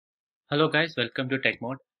Hello guys, welcome to Tech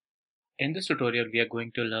Mode. In this tutorial, we are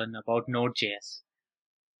going to learn about Node.js,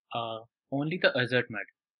 only the Assert method,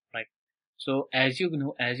 right? So as you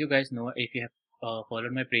guys know, if you have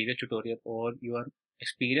followed my previous tutorial or you are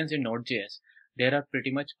experienced in Node.js, there are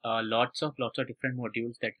pretty much lots of different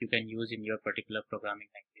modules that you can use in your particular programming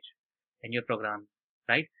language, in your program,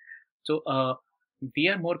 right? So we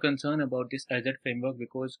are more concerned about this Azure framework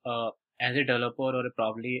because as a developer or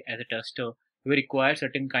probably as a tester, we require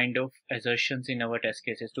certain kind of assertions in our test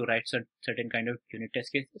cases to write certain kind of unit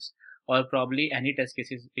test cases, or probably any test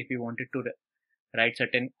cases if we wanted to write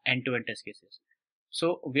certain end-to-end test cases.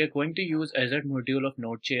 So we are going to use Azure module of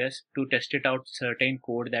Node.js to test it out certain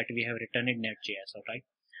code that we have written in Node.js. All right.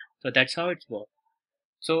 So that's how it's works.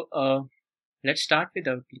 So let's start with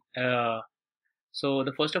the so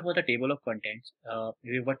the first of all, the table of contents. What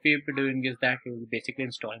we will be doing is that we will be basically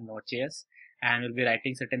installing Node.js and we'll be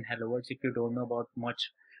writing certain hello words. If you don't know about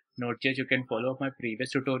much Node.js, you can follow up my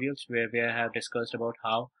previous tutorials where we have discussed about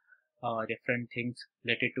how different things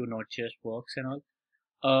related to Node.js works and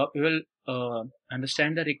all. We will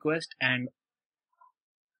understand the request, and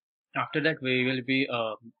after that we will be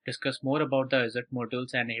discuss more about the Assert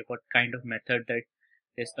modules and what kind of method that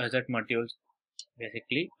this Assert modules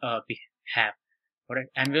basically we have. Alright,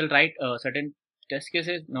 and we'll write certain test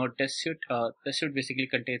cases. Now, test suite basically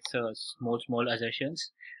contains small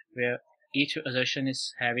assertions where each assertion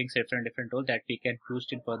is having different role that we can use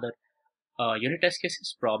in further unit test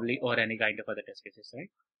cases, probably, or any kind of other test cases, right?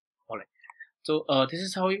 Alright, so this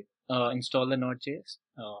is how you install the Node.js.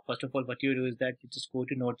 First of all, what you do is that you just go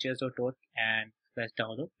to nodejs.org and press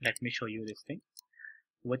download. Let me show you this thing.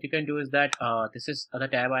 What you can do is that this is the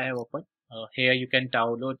tab I have opened. Here you can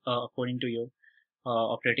download according to your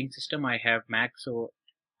operating system. I have Mac, so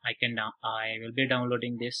I will be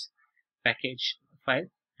downloading this package file,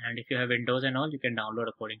 and if you have Windows and all, you can download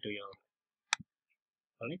according to your.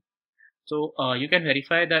 Alright, so you can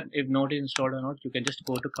verify that if Node is installed or not. You can just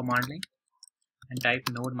go to command line and type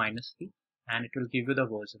node -p, and it will give you the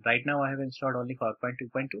version. Right now I have installed only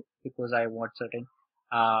 5.2.2 because I want certain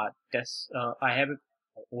tests. I have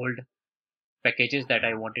old packages that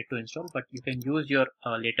I wanted to install, but you can use your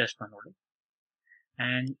latest one only.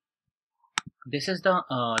 And this is the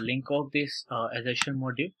link of this assertion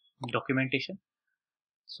module documentation.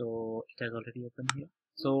 So it has already opened here.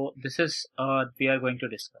 So this is we are going to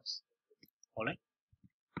discuss. All right.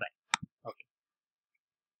 Okay.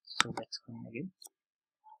 So let's come again.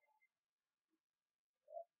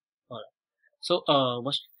 All right. So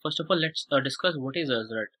first of all, let's discuss what is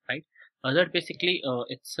Assert, right? Assert basically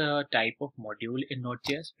it's a type of module in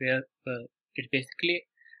Node.js where it basically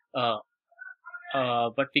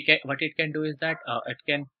what it can do is that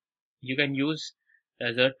you can use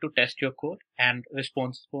Assert to test your code and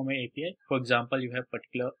responses from an API. For example, you have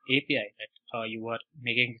particular API that you are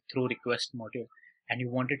making through request module, and you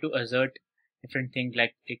wanted to assert different things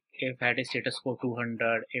like if it had a status code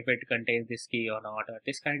 200, if it contains this key or not, or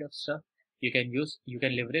this kind of stuff. You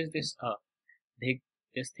can leverage these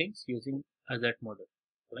things using Assert module,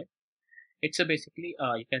 right? It's a basically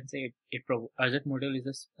you can say Assert module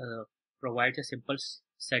is provides a simple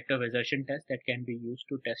set of assertion tests that can be used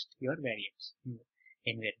to test your variants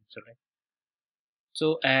invariants, right?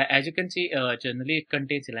 So as you can see, generally it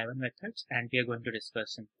contains 11 methods, and we are going to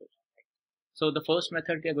discuss some. So the first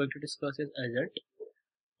method we are going to discuss is Assert,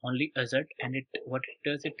 only Assert, and what it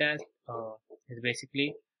does it as is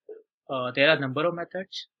basically there are a number of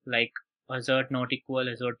methods like assert not equal,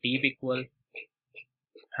 assert deep equal,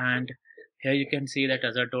 and here you can see that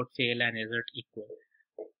assert dot fail and assert equal,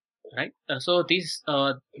 right? So these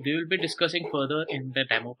we will be discussing further in the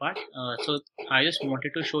demo part. So I just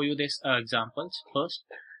wanted to show you these examples first,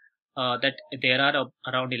 that there are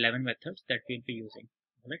around 11 methods that we'll be using.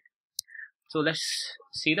 All right. So let's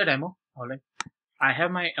see the demo. All right. I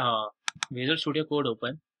have my Visual Studio Code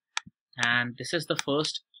open, and this is the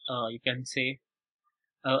first you can say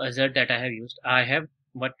Assert that I have used.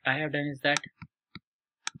 What I have done is that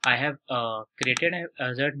I have created an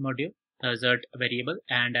Assert module, Assert variable,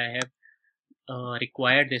 and I have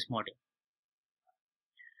required this module.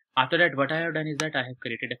 After that, what I have done is that I have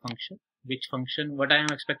created a function. Which function? What I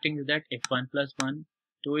am expecting is that if 1 plus 1,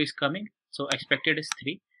 2 is coming, so expected is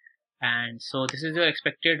 3, and so this is your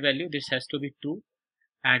expected value. This has to be 2,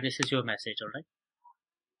 and this is your message. All right.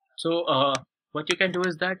 So what you can do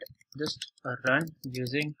is that just run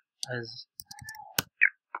using as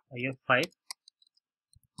your 5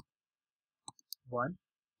 1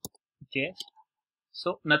 JS.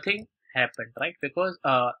 So nothing happened, right? Because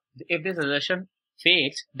if this assertion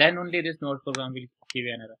fails, then only this node program will give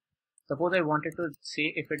you an error. Suppose I wanted to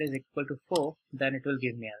see if it is equal to 4, then it will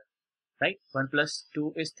give me error. right? 1 plus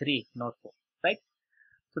 2 is 3, not 4, right?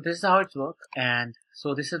 So this is how it works, and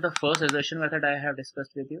so this is the first assertion method I have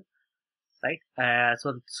discussed with you, right?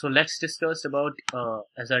 So let's discuss about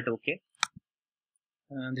assert OK.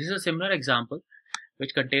 This is a similar example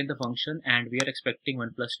which contains the function, and we are expecting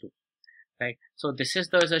 1 plus 2, right? So this is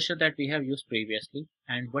the assertion that we have used previously,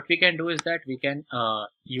 and what we can do is that we can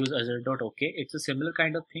use assert.ok. It's a similar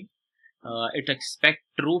kind of thing. It expects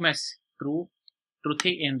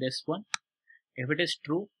truthy in this one. If it is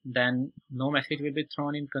true, then no message will be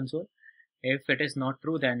thrown in console. If it is not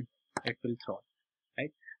true, then it will throw,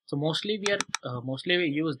 right? So mostly we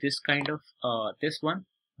use this kind of this one.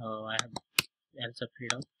 I'll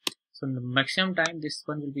separate out. So the maximum time this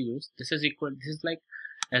one will be used. This is equal. This is like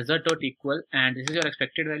assert dot equal, and this is your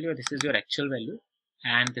expected value. This is your actual value,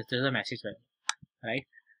 and this is a message value, right?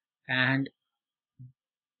 And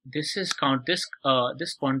this is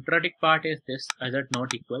this contradict part is this assert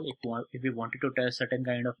not equal. If we wanted to test certain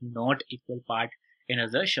kind of not equal part in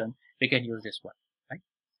assertion, we can use this one, right?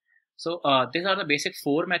 So these are the basic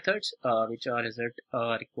 4 methods which are assert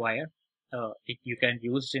require. You can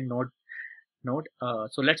use in Node.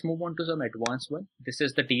 So let's move on to some advanced one. This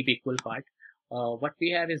is the deep equal part. What we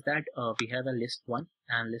have is that we have a list 1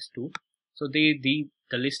 and list 2. So the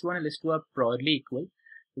list 1 and list 2 are broadly equal.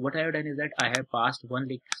 What I have done is that I have passed one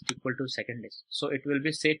list equal to second list. So it will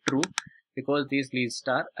be say true because these lists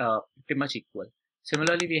are pretty much equal.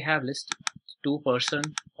 Similarly, we have list 2 person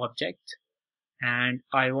object, and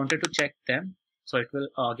I wanted to check them. So it will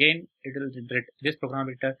this program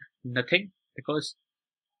will return nothing because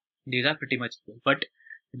these are pretty much equal. But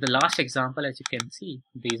in the last example, as you can see,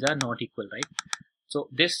 these are not equal, right? So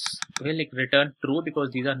this will return true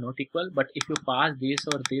because these are not equal. But if you pass this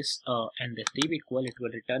or this and this deep equal, it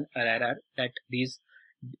will return an error that these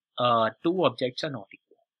 2 objects are not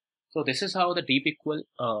equal. So this is how the deep equal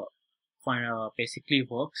basically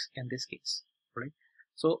works in this case, right?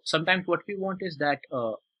 So sometimes what we want is that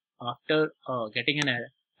after getting an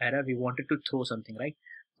error, we wanted to throw something, right?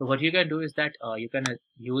 So what you can do is that you can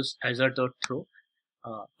use assert.throw.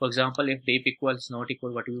 For example, if deep equals not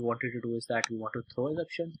equal, what we wanted to do is that we want to throw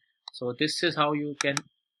exception. So this is how you can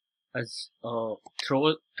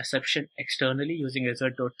throw exception externally using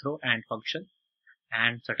assert.throw and function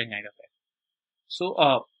and certain kind of error. So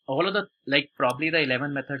all of the probably the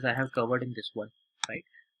 11 methods I have covered in this one, right?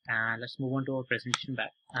 And let's move on to our presentation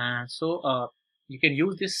back. So you can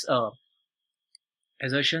use this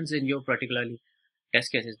assertions in your particularly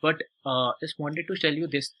test cases, but just wanted to tell you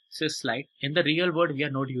this slide. In the real world, we are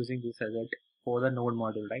not using this assert for the node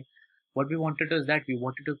module, right? What we wanted is that we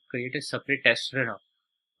wanted to create a separate test runner.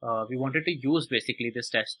 We wanted to use basically this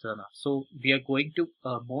test runner. So we are going to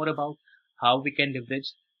more about how we can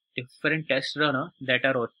leverage different test runner that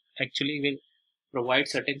are actually will provide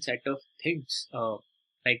certain set of things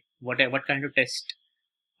like what kind of test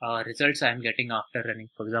results I am getting after running.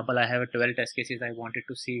 For example, I have 12 test cases. I wanted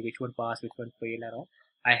to see which one pass, which one fail, or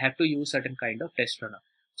I have to use certain kind of test runner.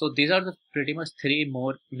 So these are the pretty much 3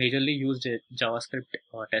 more majorly used JavaScript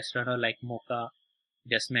test runner like Mocha,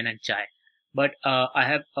 Jasmine, and Chai. But I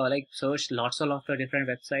have searched lots of different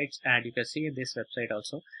websites, and you can see in this website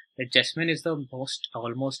also that Jasmine is the most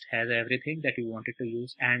almost has everything that you wanted to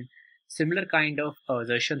use, and similar kind of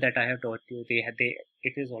assertion that I have taught you,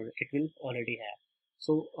 it will already have.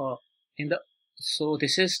 So so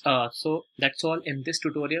that's all in this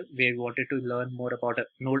tutorial. We wanted to learn more about a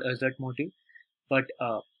node assert module, but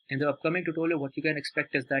in the upcoming tutorial, what you can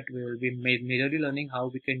expect is that we will be majorly learning how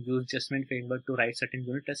we can use Jasmine framework to write certain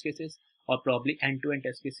unit test cases, or probably end-to-end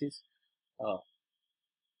test cases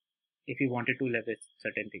if you wanted to leverage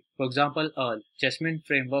certain things. For example, Jasmine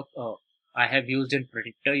framework I have used in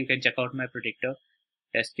Predictor. You can check out my Predictor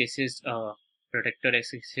test cases, Predictor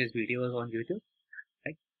test cases videos on YouTube.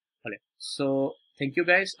 Right? Okay. So thank you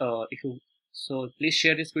guys. Please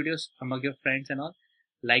share these videos among your friends and all.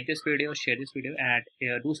 Like this video, share this video, and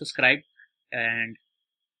do subscribe. And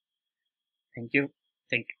thank you.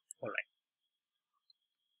 All right.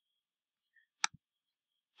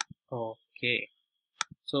 Okay.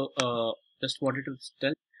 So just wanted to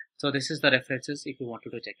tell. So this is the references if you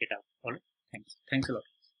wanted to check it out. All right. Thanks a lot.